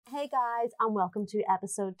Hey guys, and welcome to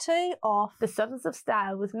episode 2 of The Substance of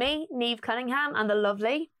Style with me, Niamh Cunningham, and the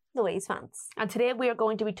lovely Louise Vance. And today we are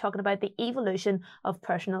going to be talking about the evolution of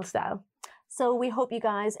personal style. So we hope you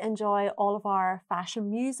guys enjoy all of our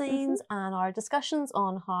fashion musings and our discussions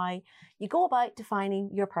on how you go about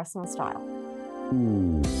defining your personal style.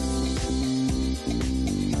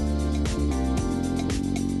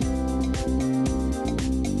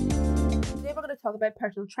 Today we're going to talk about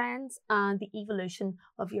personal trends and the evolution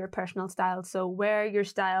of your personal style. So where your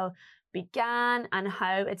style began and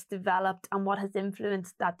how it's developed and what has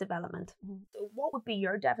influenced that development. So what would be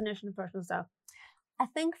your definition of personal style? I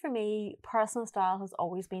think for me, personal style has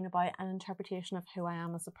always been about an interpretation of who I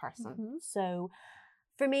am as a person. So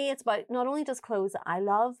for me, it's about not only just clothes that I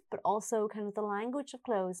love, but also kind of the language of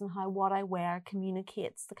clothes and how what I wear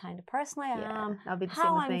communicates the kind of person I am, that'll be the how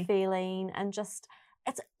same with I'm me. feeling, and just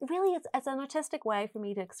it's an artistic way for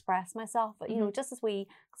me to express myself. But you know, just as we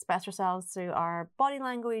express ourselves through our body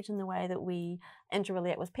language and the way that we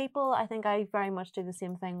interrelate with people, I think I very much do the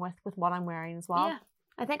same thing with what I'm wearing as well. Yeah,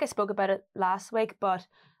 I think I spoke about it last week, but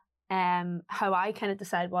how I kind of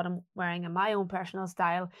decide what I'm wearing in my own personal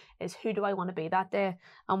style is who do I want to be that day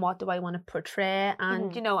and what do I want to portray,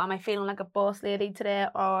 and you know, am I feeling like a boss lady today,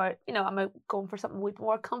 or you know, am I going for something a bit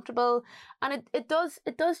more comfortable? And it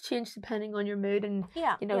does change depending on your mood and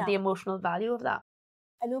you know the emotional value of that.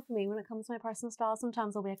 I know for me, when it comes to my personal style,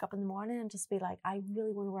 sometimes I'll wake up in the morning and just be like, I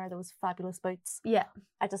really want to wear those fabulous boots. Yeah.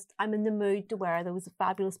 I'm in the mood to wear those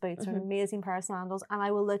fabulous boots or an amazing pair of sandals, and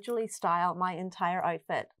I will literally style my entire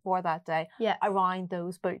outfit for that day around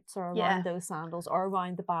those boots or around those sandals or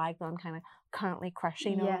around the bag that I'm kind of currently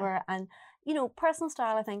crushing over. And, you know, personal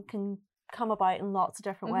style, I think, can come about in lots of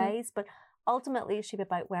different ways, but ultimately it should be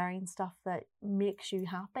about wearing stuff that makes you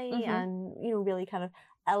happy and, you know, really kind of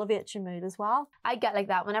elevates your mood as well. I get like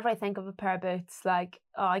that whenever I think of a pair of boots, like,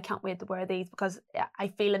 oh, I can't wait to wear these because I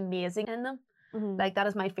feel amazing in them. Like, that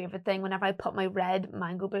is my favourite thing. Whenever I put my red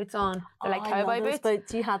mango boots on, they're like cowboy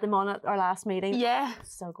boots. You had them on at our last meeting. Yeah.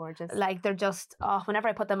 So gorgeous. Like, they're just, whenever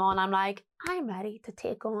I put them on, I'm like, I'm ready to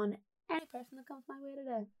take on any person that comes my way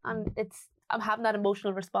today. And I'm having that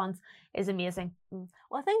emotional response is amazing.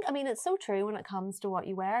 Well, I think, I mean, it's so true when it comes to what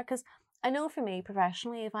you wear, because I know for me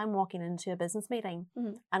professionally, if I'm walking into a business meeting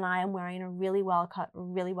and I am wearing a really well cut,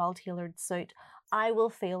 really well tailored suit, I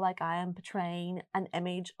will feel like I am portraying an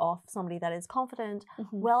image of somebody that is confident,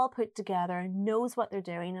 well put together, knows what they're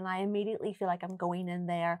doing, and I immediately feel like I'm going in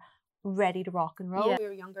there ready to rock and roll. Yeah. When we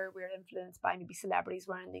were younger, we were influenced by maybe celebrities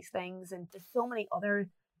wearing these things, and there's so many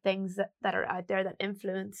other things that are out there that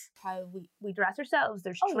influence how we dress ourselves.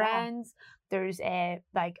 There's trends. There's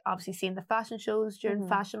like obviously seeing the fashion shows during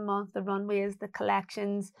fashion month, the runways, the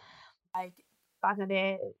collections. Like back in the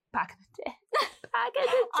day.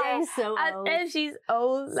 I'm so old. And she's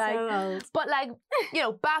old, like so old. But like, you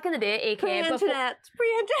know, back in the day, aka pre-internet.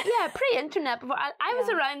 Yeah, pre-internet. Before I was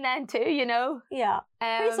around then too, you know. Yeah.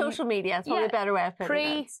 Pre-social media. It's probably a better way of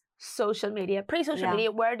putting it. Social media.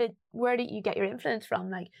 Where did you get your influence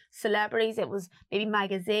from? Like celebrities, it was maybe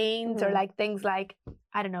magazines or like things like,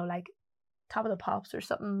 I don't know, like Top of the Pops or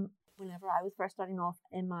something. Whenever I was first starting off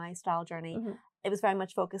in my style journey, it was very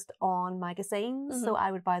much focused on magazines. So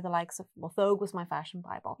I would buy the likes of, well, Vogue was my fashion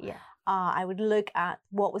Bible. Yeah. I would look at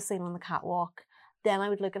what was seen on the catwalk. Then I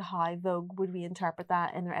would look at how Vogue would reinterpret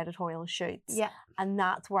that in their editorial shoots. Yeah. And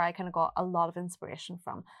that's where I kind of got a lot of inspiration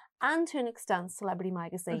from. And to an extent, celebrity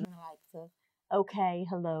magazine, the likes of OK,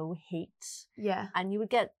 Hello, Heat. Yeah. And you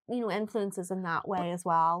would get, you know, influences in that way as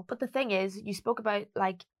well. But the thing is, you spoke about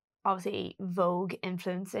like obviously Vogue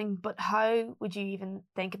influencing, but how would you even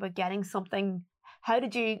think about getting something? How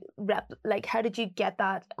did you get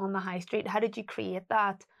that on the high street? How did you create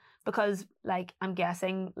that? Because like I'm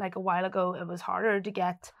guessing like a while ago it was harder to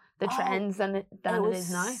get the trends than it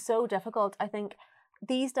is now. So difficult. I think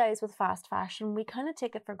these days with fast fashion, we kind of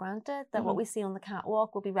take it for granted that what we see on the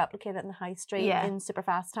catwalk will be replicated in the high street in super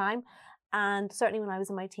fast time. And certainly when I was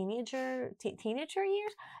in my teenage years,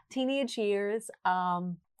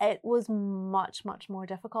 it was much, much more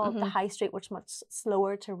difficult. The high street was much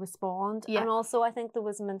slower to respond. And also I think there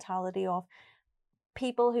was a mentality of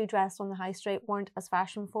people who dressed on the high street weren't as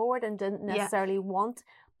fashion forward and didn't necessarily want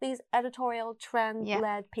these editorial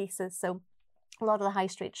trend-led pieces. So a lot of the high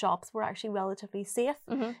street shops were actually relatively safe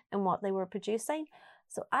in what they were producing.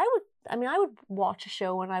 So I would watch a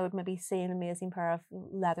show and I would maybe see an amazing pair of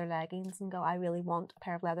leather leggings and go, I really want a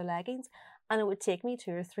pair of leather leggings. And it would take me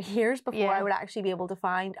 2 or 3 years before I would actually be able to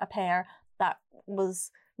find a pair that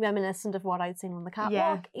was reminiscent of what I'd seen on the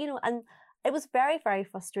catwalk. You know, and it was very, very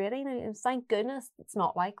frustrating. And thank goodness it's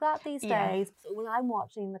not like that these days. So when I'm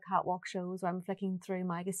watching the catwalk shows or I'm flicking through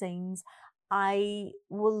magazines, I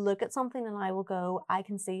will look at something and I will go, I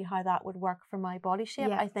can see how that would work for my body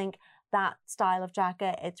shape. I think that style of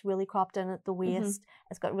jacket, it's really cropped in at the waist.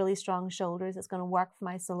 It's got really strong shoulders. It's going to work for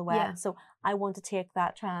my silhouette. So I want to take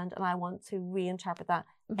that trend and I want to reinterpret that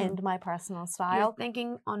into my personal style. You're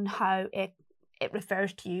thinking on how it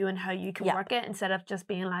refers to you and how you can work it, instead of just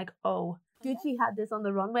being like, oh, Gucci had this on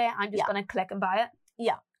the runway, I'm just going to click and buy it.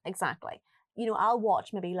 Yeah, exactly. You know, I'll watch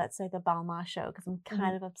maybe, let's say, the Balmain show because I'm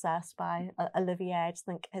kind of obsessed by Olivier. I just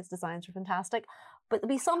think his designs are fantastic. But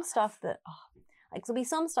there'll be some stuff that, there'll be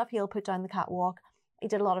some stuff he'll put down the catwalk. He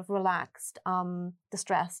did a lot of relaxed,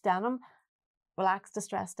 distressed denim. Relaxed,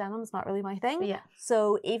 distressed denim is not really my thing. Yeah.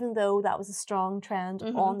 So even though that was a strong trend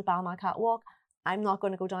on the Balmain catwalk, I'm not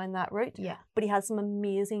going to go down that route. Yeah. But he has some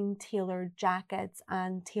amazing tailored jackets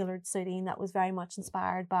and tailored suiting that was very much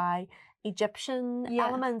inspired by Egyptian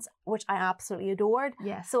elements, which I absolutely adored.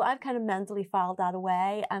 Yes. So I've kind of mentally filed that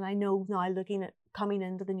away, and I know now, looking at coming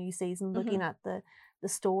into the new season, looking at the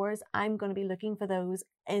stores, I'm going to be looking for those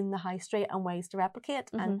in the high street and ways to replicate.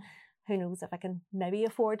 And who knows if I can maybe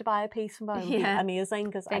afford to buy a piece from it. It would be amazing.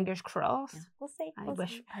 Because fingers crossed. We'll see. I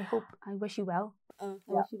wish you well. I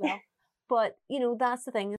wish you well. But, you know, that's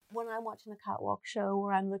the thing. When I'm watching a catwalk show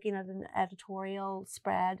or I'm looking at an editorial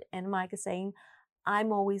spread in a magazine,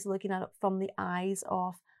 I'm always looking at it from the eyes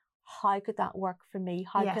of, how could that work for me?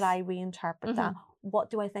 How could I reinterpret that? What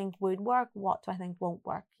do I think would work? What do I think won't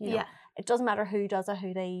work? You know, it doesn't matter who does a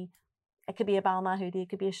hoodie. It could be a Balmain hoodie. It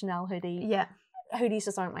could be a Chanel hoodie. Yeah. Hoodies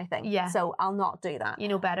just aren't my thing. Yeah. So I'll not do that. You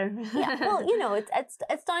know better. Yeah. Well, you know, it's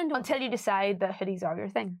down to... Until you decide that hoodies are your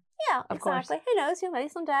thing. Yeah, exactly. Who knows? You know, maybe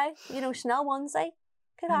someday, you know, Chanel onesie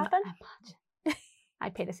could happen.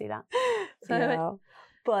 I'd pay to see that. So,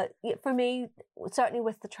 but for me, certainly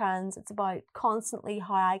with the trends, it's about constantly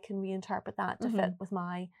how I can reinterpret that to fit with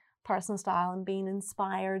my personal style and being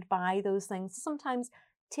inspired by those things. Sometimes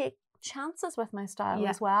take chances with my style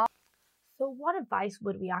as well. So what advice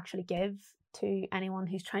would we actually give to anyone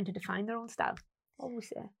who's trying to define their own style? What would we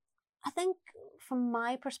say? I think from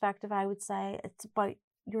my perspective, I would say it's about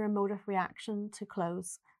your emotive reaction to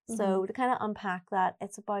clothes. So to kind of unpack that,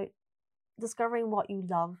 it's about discovering what you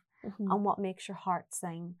love and what makes your heart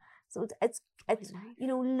sing. So it's you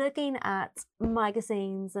know, looking at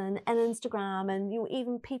magazines and Instagram and, you know,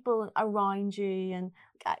 even people around you. And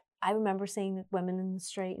I remember seeing women in the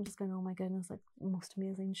street and just going, oh my goodness, like most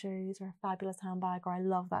amazing shoes or a fabulous handbag, or I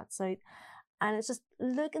love that suit. And it's just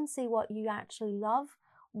look and see what you actually love,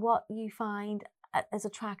 what you find is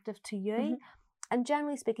attractive to you. And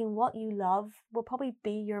generally speaking, what you love will probably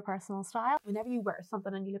be your personal style. Whenever you wear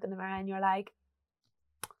something and you look in the mirror and you're like,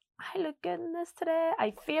 I look good in this today,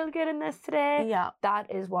 I feel good in this today. Yeah.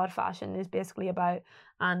 That is what fashion is basically about.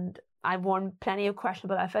 And I've worn plenty of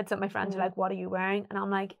questionable outfits that my friends are like, what are you wearing? And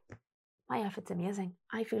I'm like, my outfit's amazing.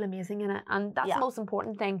 I feel amazing in it. And that's the most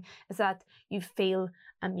important thing, is that you feel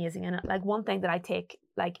amazing in it. Like one thing that I take,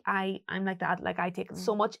 like I'm like that, like I take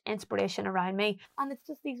so much inspiration around me. And it's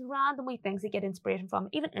just these random wee things that get inspiration from.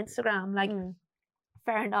 Even Instagram, like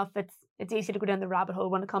fair enough, it's easy to go down the rabbit hole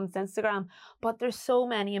when it comes to Instagram. But there's so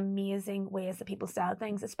many amazing ways that people sell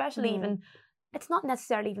things, especially even, it's not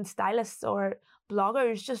necessarily even stylists or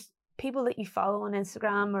bloggers, just people that you follow on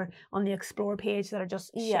Instagram or on the Explore page that are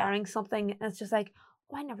just sharing something. And it's just like,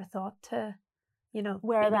 oh, I never thought to, you know,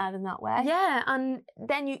 wear that in that way. Yeah, and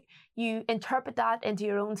then you interpret that into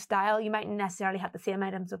your own style. You mightn't necessarily have the same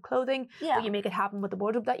items of clothing, but you make it happen with the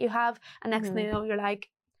wardrobe that you have. And next thing you know, you're like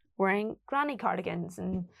wearing granny cardigans,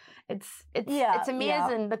 and it's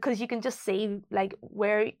amazing because you can just see like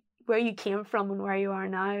where you came from and where you are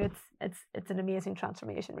now. It's an amazing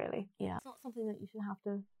transformation, really. Yeah, it's not something that you should have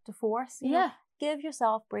to force. You know, give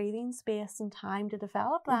yourself breathing space and time to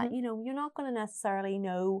develop that. You know, you're not going to necessarily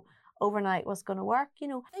know overnight what's going to work. You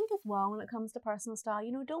know, I think as well when it comes to personal style,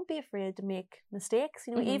 you know, don't be afraid to make mistakes.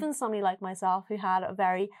 You know, even somebody like myself who had a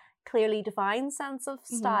very clearly defined sense of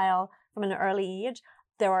style from an early age,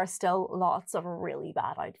 there are still lots of really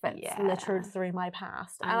bad outfits littered through my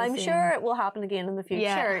past. And I'm sure it will happen again in the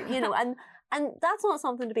future, you know, and that's not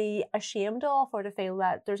something to be ashamed of or to feel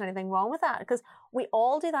that there's anything wrong with that, because we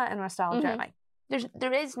all do that in our style journey.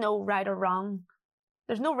 There is no right or wrong.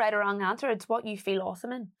 There's no right or wrong answer. It's what you feel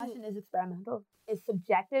awesome in. Fashion is experimental. It's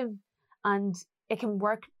subjective, and it can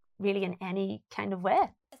work really in any kind of way.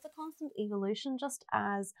 It's a constant evolution, just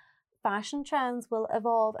as fashion trends will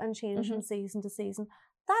evolve and change from season to season.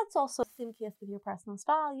 That's also the same case with your personal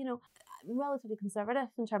style. You know, I'm relatively conservative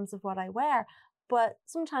in terms of what I wear, But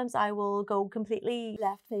sometimes I will go completely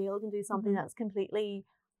left field and do something that's completely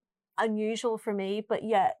unusual for me, but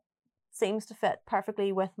yet seems to fit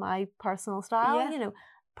perfectly with my personal style. Yeah. You know,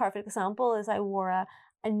 perfect example is I wore a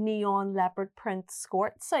neon leopard print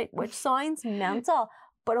skirt suit, which sounds mental,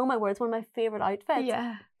 but oh my word, it's one of my favorite outfits.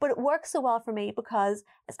 Yeah. But it works so well for me because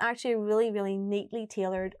it's actually a really, really neatly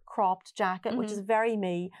tailored cropped jacket, which is very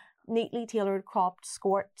me, neatly tailored cropped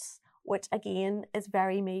skirts, which again is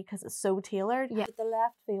very me because it's so tailored. Yeah. But the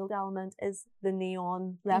left field element is the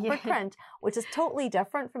neon leopard print, which is totally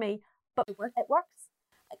different for me, but it works.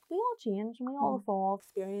 Like, we all change and we all evolve,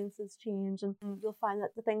 experiences change, and you'll find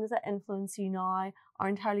that the things that influence you now are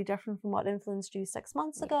entirely different from what influenced you 6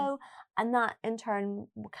 months ago, and that in turn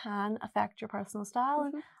can affect your personal style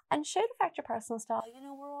and should affect your personal style. You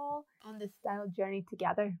know, we're all on this style journey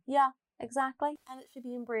together. Yeah, exactly. And it should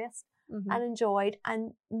be embraced and enjoyed,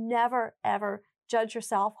 and never ever judge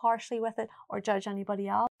yourself harshly with it or judge anybody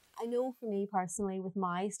else. I know for me personally, with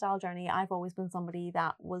my style journey, I've always been somebody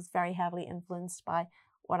that was very heavily influenced by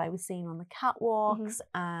what I was seeing on the catwalks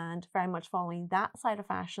and very much following that side of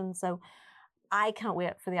fashion. So I can't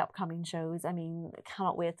wait for the upcoming shows. I mean, I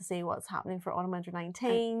cannot wait to see what's happening for Autumn Winter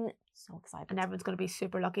 19. So excited. And everyone's going to be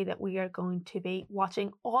super lucky that we are going to be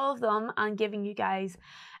watching all of them and giving you guys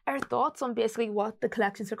our thoughts on basically what the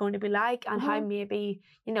collections are going to be like and how maybe,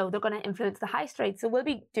 you know, they're going to influence the high street. So we'll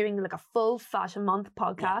be doing like a full Fashion Month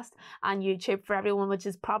podcast on YouTube for everyone, which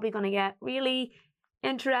is probably going to get really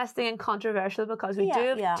interesting and controversial because we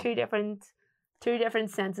do have two different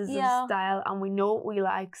senses of style, and we know what we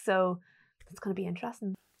like, so it's going to be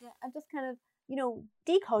interesting. Yeah, I'm just kind of, you know,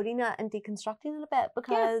 decoding it and deconstructing it a bit,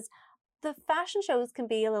 because the fashion shows can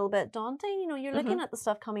be a little bit daunting. You know, you're looking at the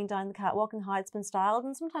stuff coming down the catwalk and how it's been styled,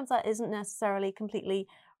 and sometimes that isn't necessarily completely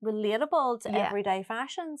relatable to everyday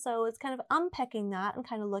fashion. So it's kind of unpicking that and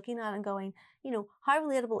kind of looking at it and going, you know, how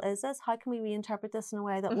relatable is this? How can we reinterpret this in a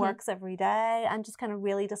way that works every day? And just kind of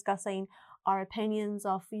really discussing our opinions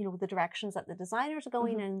of, you know, the directions that the designers are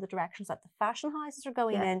going in, the directions that the fashion houses are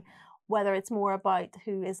going in, whether it's more about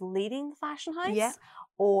who is leading the fashion house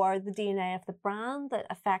or the DNA of the brand that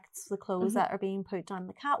affects the clothes that are being put on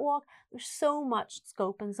the catwalk. There's so much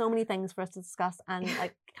scope and so many things for us to discuss, and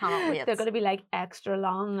I cannot wait. They're going to be like extra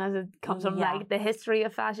long as it comes from like the history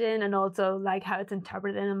of fashion and also like how it's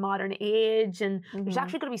interpreted in a modern age, and there's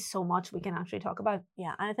actually going to be so much we can actually talk about.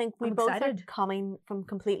 Yeah, and I think we both are coming from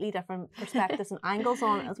completely different perspectives and angles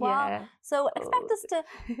on it as well. So expect us to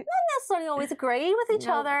not necessarily always agree with each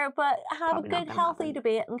other, but have a good, healthy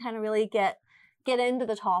debate and kind of really get into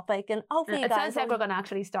the topic, and hopefully it sounds like we're going to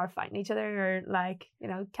actually start fighting each other or like, you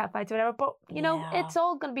know, cat fights or whatever, but you know, it's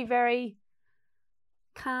all going to be very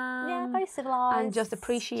calm, very civilized, and just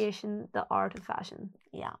appreciation the art of fashion.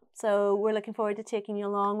 So we're looking forward to taking you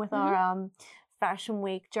along with our Fashion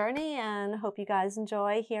Week journey, and hope you guys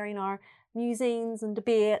enjoy hearing our musings and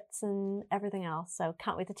debates and everything else. So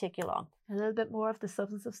can't wait to take you along. A little bit more of the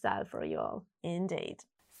substance of style for you all. Indeed.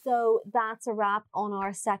 So that's a wrap on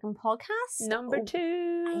our second podcast. Number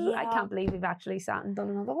 2. I can't believe we've actually sat and done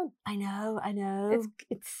another one. I know.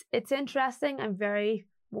 It's interesting. I'm very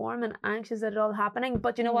warm and anxious at it all happening.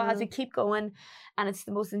 But you know what? As we keep going, and it's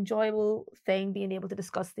the most enjoyable thing being able to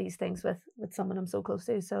discuss these things with someone I'm so close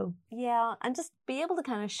to. So and just be able to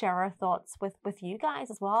kind of share our thoughts with you guys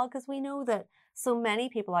as well, because we know that so many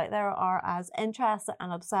people out there are as interested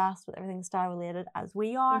and obsessed with everything style related as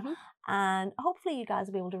we are. And hopefully you guys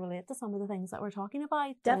will be able to relate to some of the things that we're talking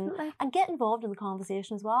about. Definitely. And get involved in the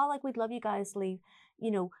conversation as well. Like, we'd love you guys to leave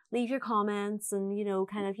your comments and, you know,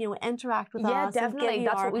 kind of, you know, interact with us. Yeah, definitely.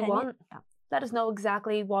 That's what we want. Yeah. Let us know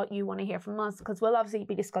exactly what you want to hear from us, because we'll obviously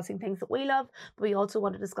be discussing things that we love, but we also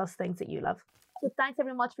want to discuss things that you love. So thanks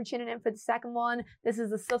everyone much for tuning in for the second one. This is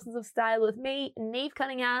The Substance of Style with me, Niamh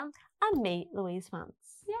Cunningham. And me, Louise Vance.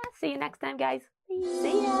 Yeah, see you next time, guys.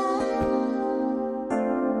 See ya.